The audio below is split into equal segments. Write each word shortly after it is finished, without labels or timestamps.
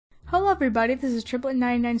Hello everybody, this is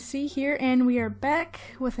Triplet99C here, and we are back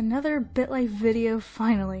with another Bitlife video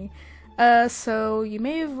finally. So you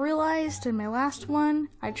may have realized in my last one,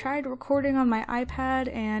 I tried recording on my iPad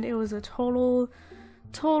and it was a total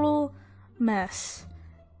mess.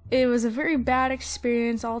 It was a very bad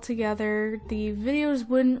experience altogether. The videos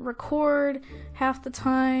wouldn't record half the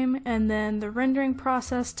time, and then the rendering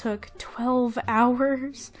process took 12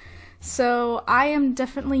 hours. So I am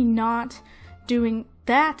definitely not doing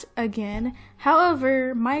that again.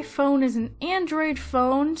 However, my phone is an Android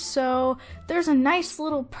phone, so there's a nice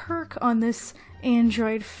little perk on this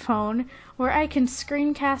Android phone where I can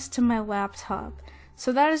screencast to my laptop.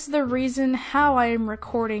 So that is the reason how I am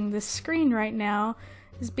recording this screen right now,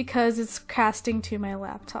 is because it's casting to my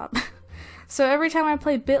laptop. So every time I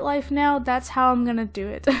play Bitlife now, that's how I'm gonna do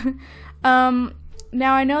it.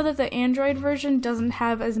 Now I know that the Android version doesn't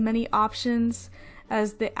have as many options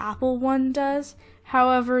as the Apple one does.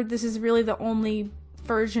 However, this is really the only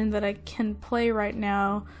version that I can play right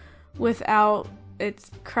now without it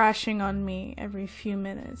crashing on me every few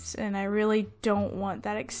minutes, and I really don't want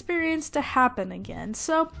that experience to happen again.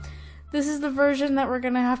 So this is the version that we're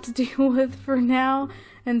gonna have to deal with for now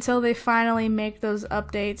until they finally make those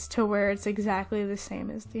updates to where it's exactly the same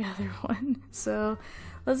as the other one. So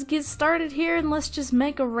let's get started here and let's just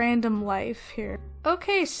make a random life here.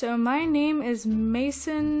 Okay, so my name is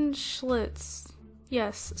Mason Schlitz.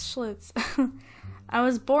 Yes, Schlitz. I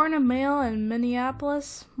was born a male in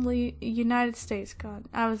Minneapolis, United States. God,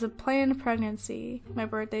 I was a planned pregnancy. My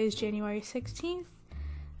birthday is January 16th.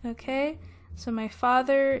 Okay, so my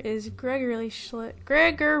father is Gregory,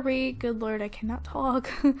 good lord, I cannot talk.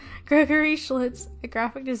 Gregory Schlitz, a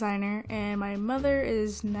graphic designer, and my mother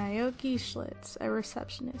is Naoki Schlitz, a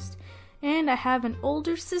receptionist. And I have an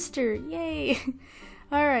older sister, yay!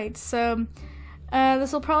 Alright, so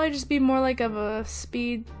this will probably just be more like of a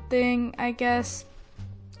speed thing, I guess.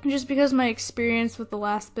 Just because my experience with the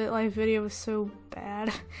last Bitlife video was so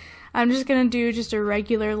bad. I'm just gonna do just a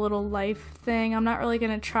regular little life thing. I'm not really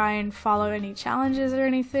gonna try and follow any challenges or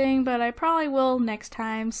anything, but I probably will next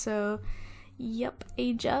time, so yep,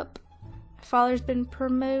 age up. My father's been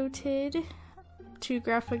promoted to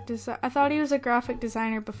graphic design. I thought he was a graphic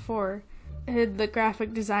designer before. The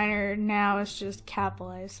graphic designer now is just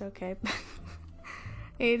capitalized, okay.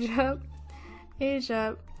 Age up, age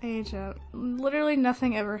up, age up. Literally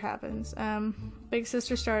nothing ever happens. Big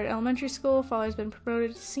sister started elementary school, father's been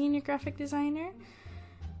promoted to senior graphic designer,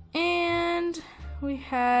 and we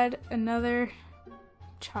had another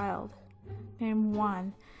child named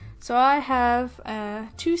Juan. So I have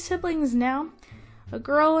 2 siblings now, a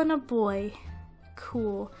girl and a boy.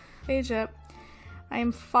 Cool. Age up. I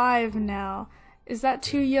am 5 now. Is that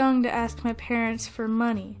too young to ask my parents for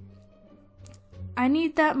money? I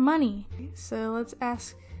need that money. So let's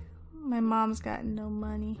ask. My mom's got no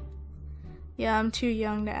money. Yeah, I'm too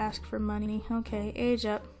young to ask for money. Okay, age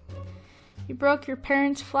up. You broke your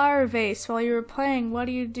parents' flower vase while you were playing. What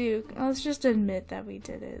do you do? Let's just admit that we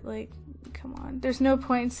did it. Like, come on. There's no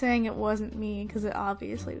point in saying it wasn't me, because it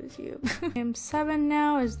obviously was you. I'm 7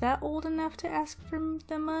 now. Is that old enough to ask for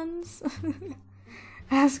the muns?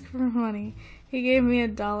 Ask for money. He gave me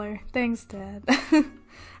 $1. Thanks, Dad.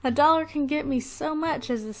 $1 can get me so much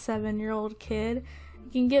as a 7-year-old kid.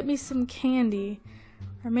 It can get me some candy,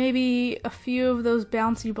 or maybe a few of those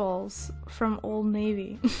bouncy balls from Old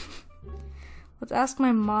Navy. Let's ask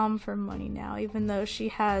my mom for money now, even though she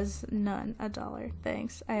has none. $1.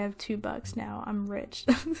 Thanks. I have $2 now. I'm rich.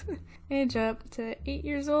 Age up to 8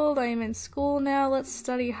 years old. I am in school now. Let's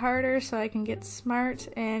study harder so I can get smart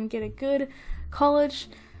and get a good college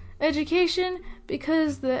education,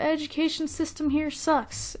 because the education system here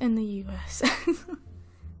sucks in the US.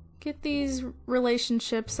 Get these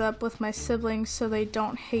relationships up with my siblings so they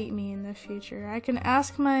don't hate me in the future. I can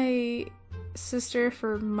ask my sister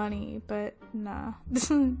for money, but nah.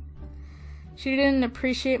 She didn't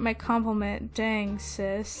appreciate my compliment. Dang,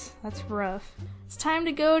 sis. That's rough. It's time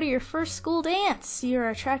to go to your first school dance. You are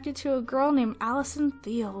attracted to a girl named Allison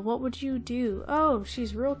Thiel. What would you do? Oh,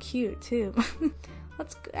 she's real cute, too.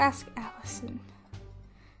 Let's ask Allison.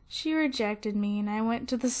 She rejected me, and I went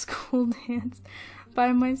to the school dance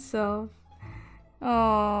by myself.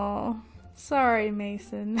 Oh, sorry,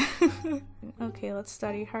 Mason. Okay, let's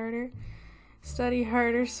study harder. Study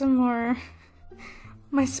harder some more.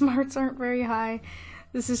 My smarts aren't very high.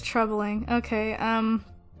 This is troubling. Okay, and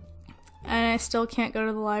I still can't go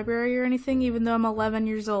to the library or anything, even though I'm 11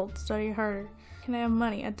 years old. Study harder. Can I have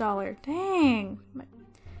money? $1. Dang.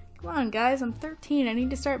 Come on, guys. I'm 13. I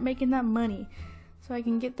need to start making that money so I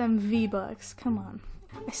can get them V-Bucks. Come on.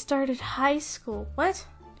 I started high school. What?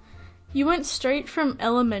 You went straight from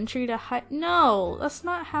elementary to high. No, that's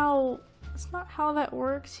not how that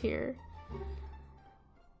works here.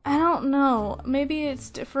 I don't know. Maybe it's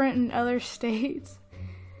different in other states.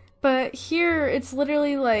 But here it's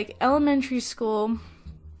literally like elementary school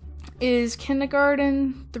is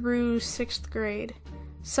kindergarten through 6th grade.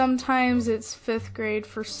 Sometimes it's 5th grade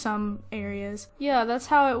for some areas. Yeah, that's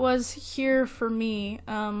how it was here for me.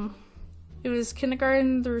 It was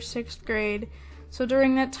kindergarten through 6th grade. So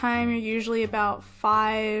during that time, you're usually about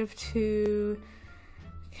 5 to...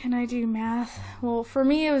 Can I do math? Well, for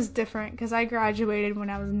me it was different because I graduated when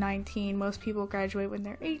I was 19. Most people graduate when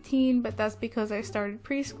they're 18, but that's because I started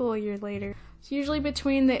preschool a year later. It's usually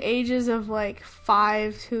between the ages of like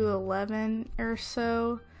 5 to 11 or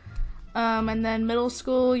so. And then middle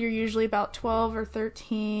school, you're usually about 12 or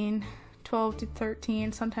 13, 12 to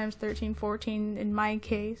 13, sometimes 13, 14 in my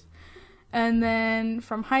case. And then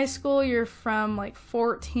from high school, you're from like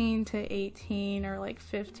 14 to 18 or like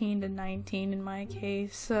 15 to 19 in my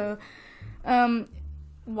case. So,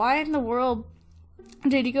 why in the world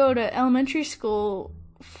did you go to elementary school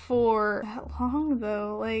for that long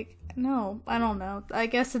though? Like, no, I don't know. I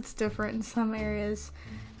guess it's different in some areas.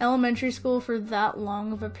 Elementary school for that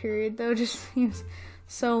long of a period though just seems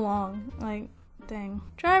so long. Like, dang.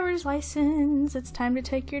 Driver's license. It's time to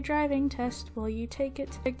take your driving test. Will you take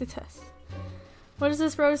it? Take the test. What does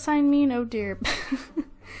this road sign mean? Oh dear.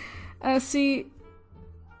 I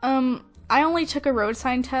only took a road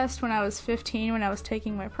sign test when I was 15 when I was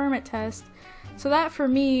taking my permit test. So that for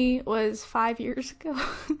me was 5 years ago.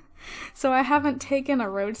 So I haven't taken a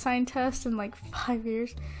road sign test in like 5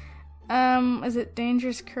 years. Is it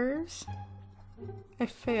dangerous curves? I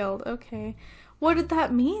failed. Okay. What did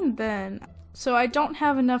that mean then? So I don't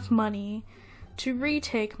have enough money to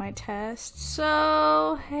retake my test.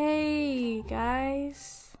 So, hey,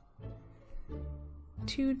 guys.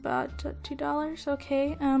 $2?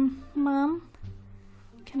 Okay, Mom,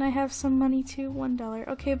 can I have some money too? $1.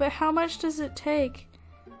 Okay, but how much does it take?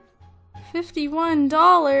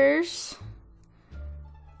 $51?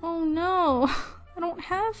 Oh no, I don't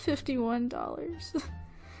have $51.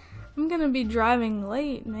 I'm gonna be driving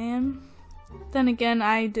late, man. Then again,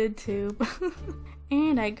 I did too.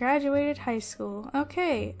 And I graduated high school.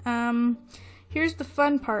 Okay, here's the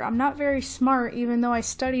fun part. I'm not very smart, even though I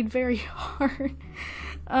studied very hard.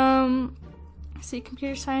 See,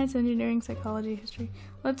 computer science, engineering, psychology, history.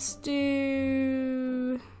 Let's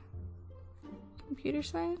do computer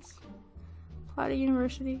science? Plata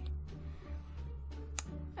University.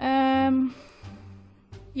 Yeah,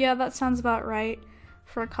 that sounds about right.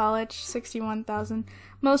 For college, 61,000.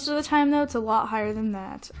 Most of the time though, it's a lot higher than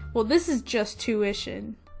that. Well, this is just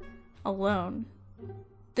tuition alone.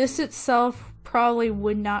 This itself probably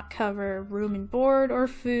would not cover room and board or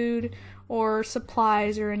food or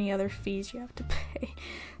supplies or any other fees you have to pay.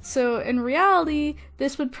 So in reality,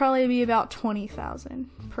 this would probably be about 20,000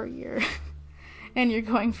 per year. And you're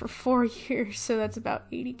going for 4 years, so that's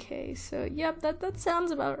about 80K. So yep, that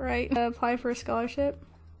sounds about right. Apply for a scholarship.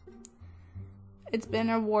 It's been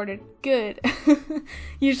awarded. Good.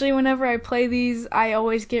 Usually whenever I play these, I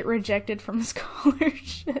always get rejected from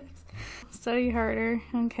scholarships. Study harder.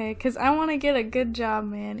 Okay, because I want to get a good job,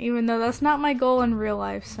 man. Even though that's not my goal in real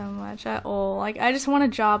life so much at all. Like, I just want a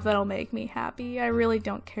job that'll make me happy. I really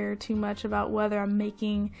don't care too much about whether I'm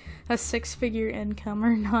making a 6-figure income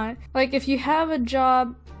or not. Like, if you have a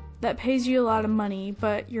job that pays you a lot of money,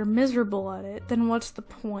 but you're miserable at it, then what's the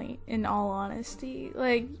point, in all honesty?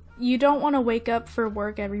 Like, you don't want to wake up for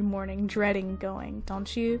work every morning dreading going,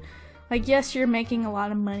 don't you? Like, yes, you're making a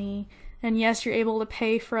lot of money, and yes, you're able to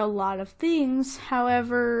pay for a lot of things.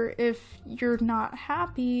 However, if you're not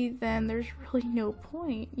happy, then there's really no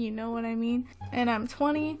point, you know what I mean? And I'm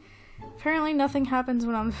 20. Apparently nothing happens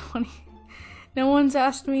when I'm 20. No one's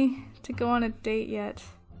asked me to go on a date yet.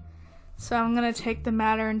 So I'm gonna take the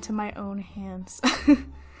matter into my own hands.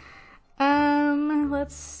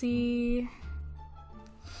 Let's see.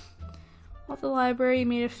 At the library,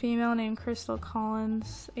 meet a female named Crystal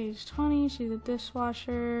Collins, age 20. She's a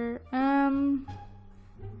dishwasher.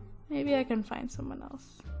 Maybe I can find someone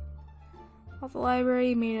else. At the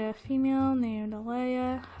library, meet a female named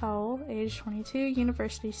Alea Howell, age 22,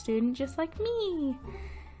 university student, just like me.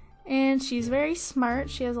 And she's very smart,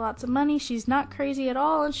 she has lots of money, she's not crazy at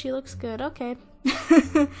all, and she looks good. Okay.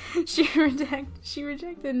 She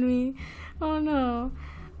rejected me. Oh no.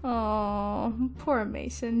 Oh, poor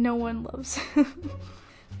Mason. No one loves him.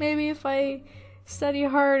 Maybe if I study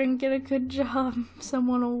hard and get a good job,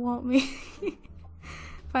 someone will want me.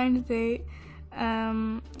 Find a date.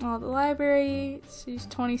 Well, the library, she's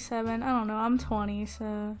 27. I don't know, I'm 20,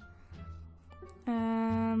 so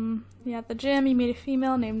Yeah, at the gym, you meet a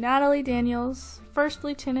female named Natalie Daniels, first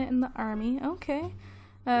lieutenant in the army. Okay.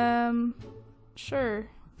 Sure.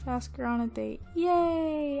 Let's ask her on a date.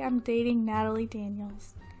 Yay! I'm dating Natalie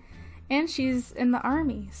Daniels. And she's in the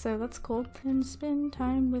army, so that's cool. And spend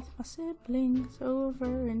time with my siblings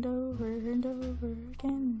over and over and over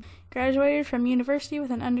again. Graduated from university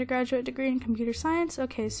with an undergraduate degree in computer science.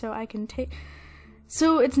 Okay, so I can take...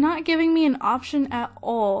 So it's not giving me an option at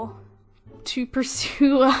all to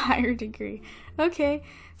pursue a higher degree. Okay,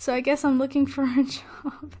 so I guess I'm looking for a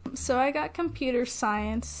job. So I got computer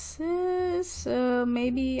science, so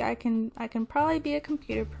maybe I can probably be a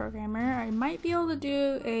computer programmer. I might be able to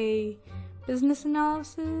do a business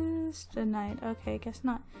analysis. Denied. Okay, guess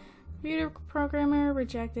not. Computer programmer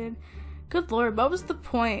rejected. Good lord, what was the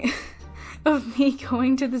point of me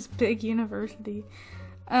going to this big university?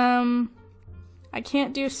 I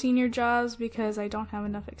can't do senior jobs because I don't have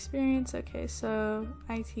enough experience. Okay, so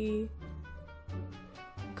IT.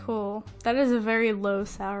 Cool. That is a very low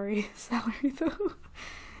salary though.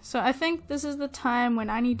 So I think this is the time when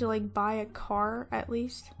I need to like buy a car at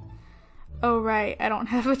least. Oh right, I don't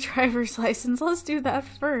have a driver's license. Let's do that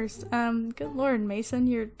first. Good lord, Mason,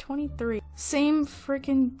 you're 23. Same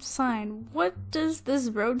freaking sign. What does this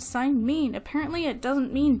road sign mean? Apparently it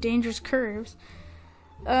doesn't mean dangerous curves.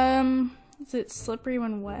 Is it slippery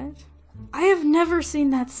when wet? I have never seen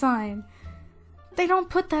that sign. They don't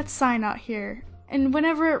put that sign out here. And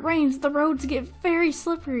whenever it rains, the roads get very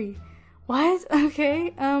slippery. What?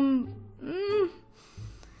 Okay, I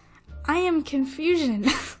am confusion.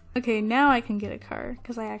 Okay, now I can get a car,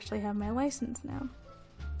 because I actually have my license now.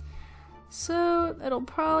 So, it'll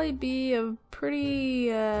probably be a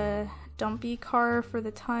pretty, dumpy car for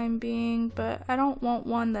the time being, but I don't want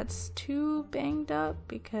one that's too banged up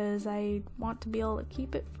because I want to be able to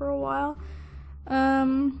keep it for a while.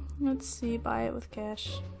 Let's see, buy it with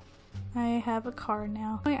cash. I have a car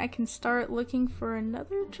now. I can start looking for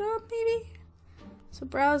another job maybe? So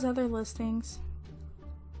browse other listings.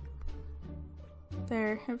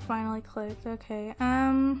 There, it finally clicked. Okay,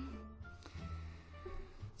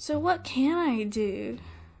 so what can I do?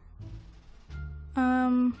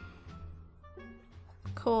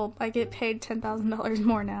 Cool, I get paid $10,000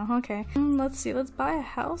 more now. Okay. Let's see, let's buy a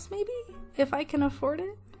house maybe? If I can afford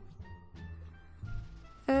it?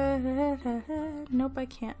 Nope, I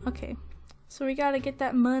can't. Okay. So we gotta get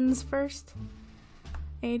that muns first.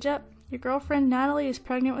 Age up. Your girlfriend Natalie is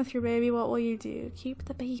pregnant with your baby. What will you do? Keep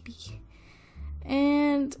the baby.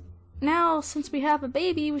 And now, since we have a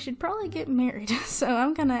baby, we should probably get married. So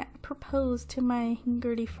I'm gonna propose to my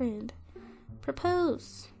girly friend.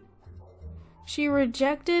 Propose. She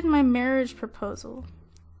rejected my marriage proposal.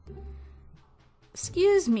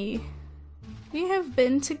 Excuse me. We have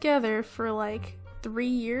been together for like 3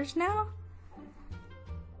 years now?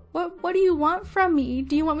 What do you want from me?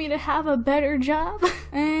 Do you want me to have a better job?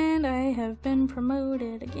 And I have been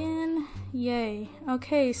promoted again. Yay.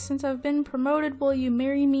 Okay, since I've been promoted, will you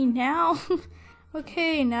marry me now?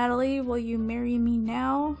 Okay, Natalie, will you marry me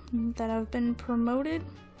now that I've been promoted?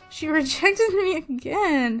 She rejected me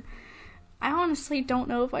again. I honestly don't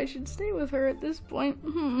know if I should stay with her at this point.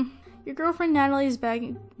 Your girlfriend Natalie is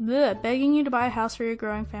begging you to buy a house for your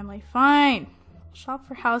growing family. Fine. Shop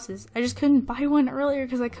for houses. I just couldn't buy one earlier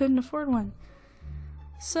because I couldn't afford one.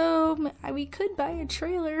 So, we could buy a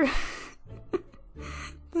trailer.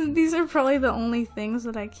 These are probably the only things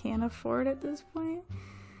that I can't afford at this point.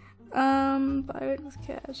 Buy it with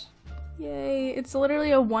cash. Yay. It's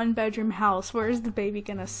literally a 1-bedroom house. Where is the baby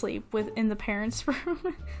gonna sleep? In the parents'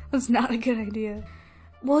 room? That's not a good idea.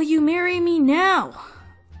 Will you marry me now?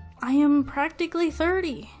 I am practically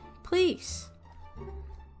 30. Please.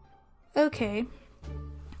 Okay.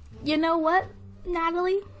 You know what,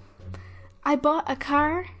 Natalie? I bought a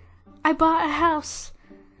car. I bought a house.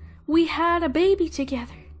 We had a baby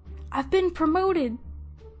together. I've been promoted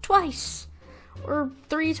twice. Or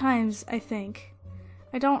 3 times, I think.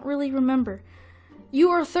 I don't really remember.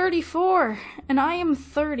 You are 34, and I am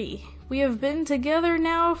 30. We have been together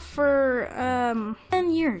now for,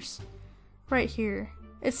 10 years. Right here.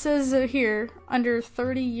 It says here, under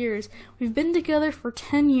 30 years. We've been together for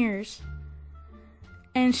 10 years.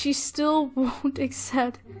 And she still won't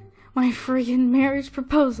accept my friggin' marriage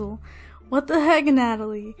proposal. What the heck,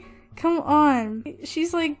 Natalie? Come on.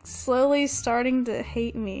 She's like slowly starting to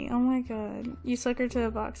hate me. Oh my god. You took her to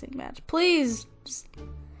a boxing match. Please! Just...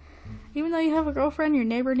 Even though you have a girlfriend, your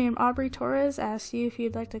neighbor named Aubrey Torres asked you if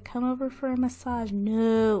you'd like to come over for a massage.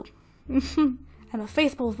 No. I'm a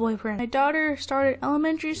faithful boyfriend. My daughter started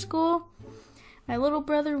elementary school. My little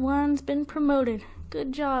brother Juan's been promoted.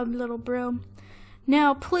 Good job, little bro.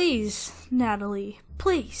 Now please, Natalie,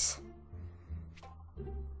 please.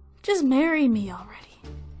 Just marry me already.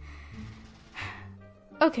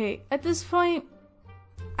 Okay, at this point,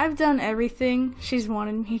 I've done everything she's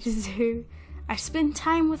wanted me to do. I spent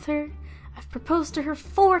time with her. I've proposed to her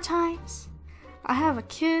 4 times. I have a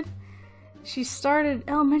kid. She started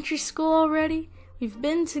elementary school already. We've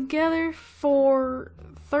been together for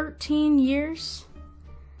 13 years.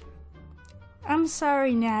 I'm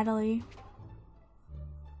sorry, Natalie,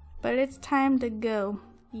 but it's time to go.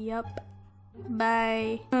 Yup.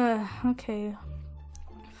 Bye. Okay.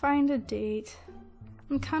 Find a date.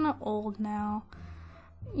 I'm kinda old now.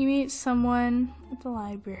 You meet someone at the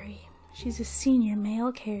library. She's a senior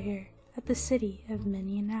mail carrier at the city of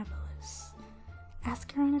Minneapolis.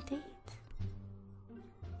 Ask her on a date.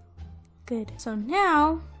 Good. So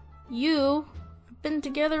now, I've been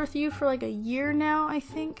together with you for like a year now, I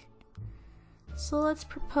think. So let's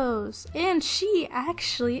propose. And she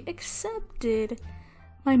actually accepted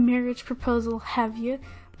my marriage proposal, have you?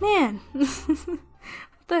 Man, what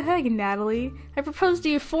the heck, Natalie? I proposed to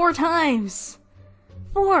you 4 times.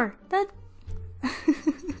 4!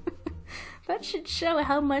 That should show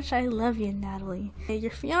how much I love you, Natalie. Your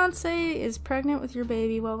fiance is pregnant with your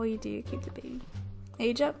baby. What will you do? Keep the baby.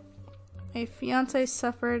 Age up. My fiance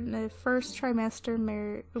suffered in the first trimester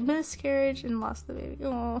miscarriage and lost the baby.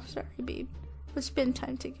 Oh, sorry, babe. Let's spend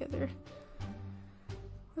time together.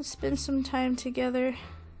 Let's spend some time together.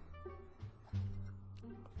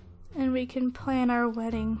 And we can plan our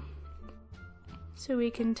wedding. So we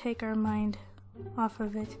can take our mind off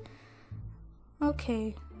of it.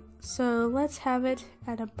 Okay, so let's have it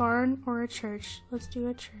at a barn or a church. Let's do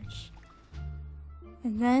a church.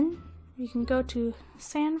 And then we can go to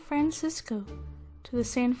San Francisco, to the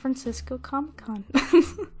San Francisco Comic-Con.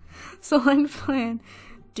 Select plan.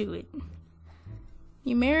 Do it.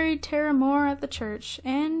 You married Tara Moore at the church,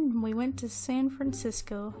 and we went to San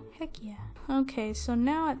Francisco. Heck yeah. Okay, so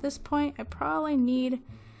now at this point, I probably need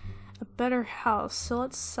a better house. So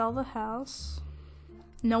let's sell the house.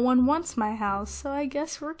 No one wants my house, so I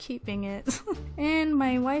guess we're keeping it. And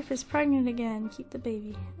my wife is pregnant again. Keep the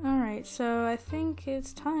baby. Alright, so I think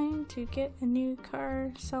it's time to get a new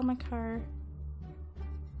car, sell my car.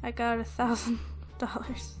 I got $1,000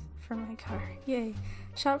 for my car. Yay.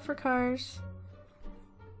 Shop for cars.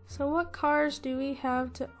 So what cars do we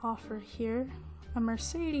have to offer here? A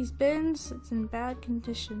Mercedes-Benz. It's in bad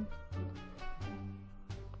condition.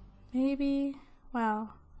 Maybe. Wow.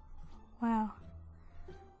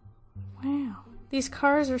 These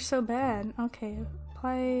cars are so bad. Okay,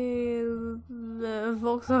 apply the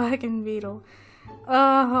Volkswagen Beetle.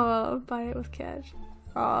 Oh, buy it with cash.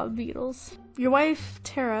 Oh, Beetles. Your wife,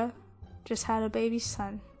 Tara, just had a baby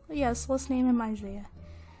son. Yes, let's name him Isaiah.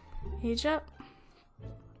 Age up.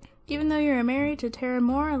 Even though you're married to Tara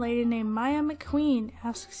Moore, a lady named Maya McQueen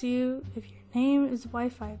asks you if your name is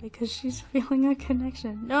Wi-Fi because she's feeling a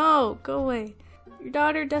connection. No, go away. Your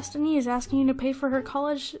daughter, Destiny, is asking you to pay for her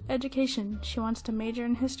college education. She wants to major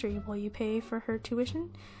in history. Will you pay for her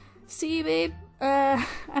tuition? See, babe, I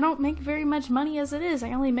don't make very much money as it is.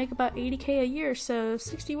 I only make about $80K a year, so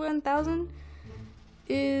 $61,000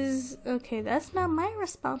 is... Okay, that's not my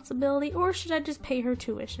responsibility. Or should I just pay her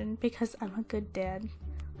tuition because I'm a good dad?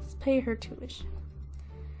 Let's pay her tuition.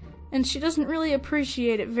 And she doesn't really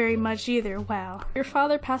appreciate it very much either. Wow. Your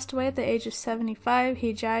father passed away at the age of 75.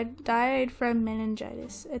 He died from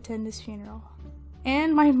meningitis. Attend his funeral.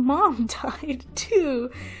 And my mom died too.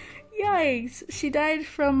 Yikes. She died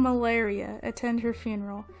from malaria. Attend her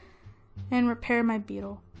funeral. And repair my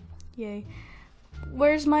Beetle. Yay.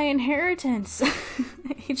 Where's my inheritance?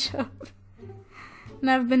 Age up. And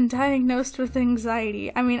I've been diagnosed with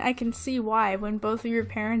anxiety. I mean, I can see why when both of your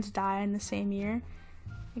parents die in the same year.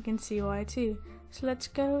 I can see why too. So let's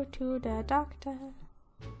go to the doctor.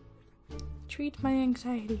 Treat my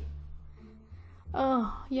anxiety.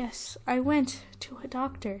 Oh, yes, I went to a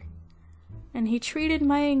doctor. And he treated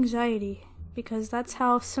my anxiety. Because that's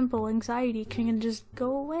how simple anxiety can just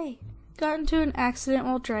go away. Got into an accident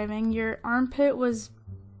while driving. Your armpit was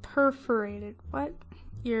perforated. What?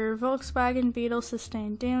 Your Volkswagen Beetle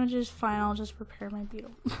sustained damages. Fine, I'll just repair my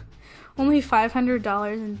Beetle. Only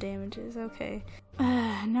 $500 in damages. Okay.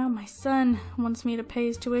 Now my son wants me to pay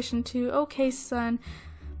his tuition too. Okay, son.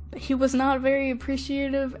 But he was not very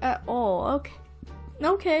appreciative at all.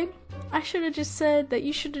 Okay. I should have just said that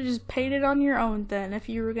you should have just paid it on your own then if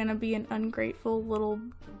you were gonna be an ungrateful little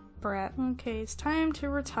brat. Okay, it's time to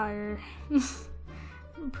retire.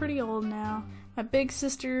 I'm pretty old now. My big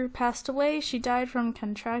sister passed away. She died from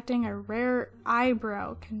contracting a rare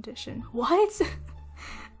eyebrow condition. What?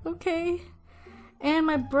 Okay. And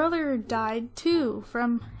my brother died too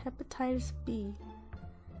from hepatitis B.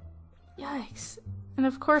 Yikes. And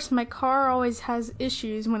of course my car always has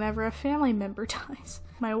issues whenever a family member dies.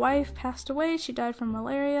 My wife passed away, she died from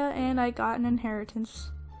malaria, and I got an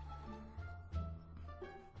inheritance.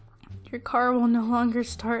 Your car will no longer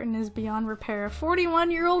start and is beyond repair. A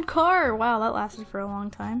 41-year-old car! Wow, that lasted for a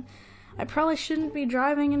long time. I probably shouldn't be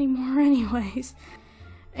driving anymore anyways.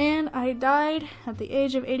 And I died at the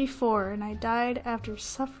age of 84, and I died after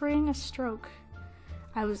suffering a stroke.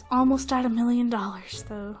 I was almost at $1 million,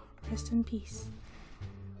 though. Rest in peace.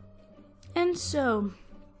 And so,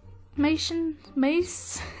 Mason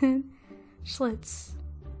Schlitz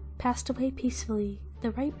passed away peacefully at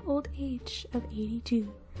the ripe old age of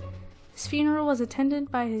 82. His funeral was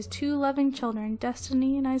attended by his 2 loving children,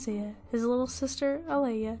 Destiny and Isaiah, his little sister,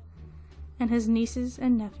 Alea, and his nieces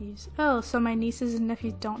and nephews. Oh, so my nieces and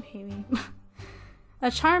nephews don't hate me.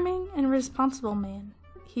 A charming and responsible man.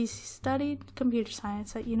 He studied computer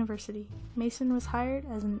science at university. Mason was hired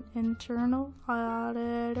as an internal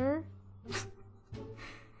auditor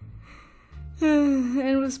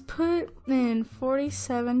and was put in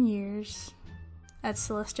 47 years at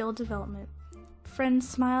Celestial Development. Friends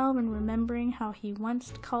smile when remembering how he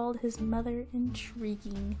once called his mother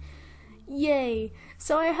intriguing. Yay!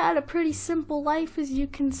 So I had a pretty simple life, as you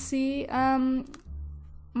can see.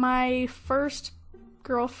 My first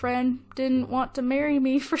girlfriend didn't want to marry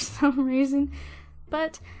me for some reason,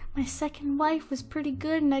 but my second wife was pretty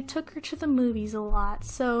good and I took her to the movies a lot,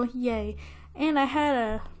 so yay. And I had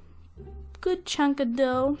a good chunk of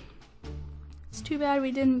dough. It's too bad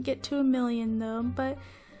we didn't get to $1 million though, but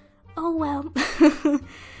oh well.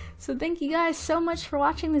 So thank you guys so much for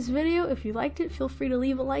watching this video. If you liked it, feel free to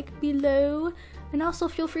leave a like below, and also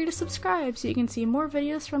feel free to subscribe so you can see more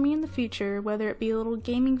videos from me in the future, whether it be little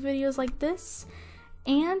gaming videos like this.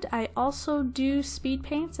 And I also do speed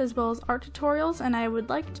paints as well as art tutorials, and I would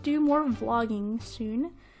like to do more vlogging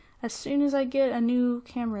soon as I get a new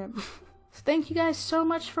camera. So thank you guys so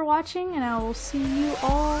much for watching, and I will see you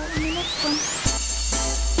all in the next one.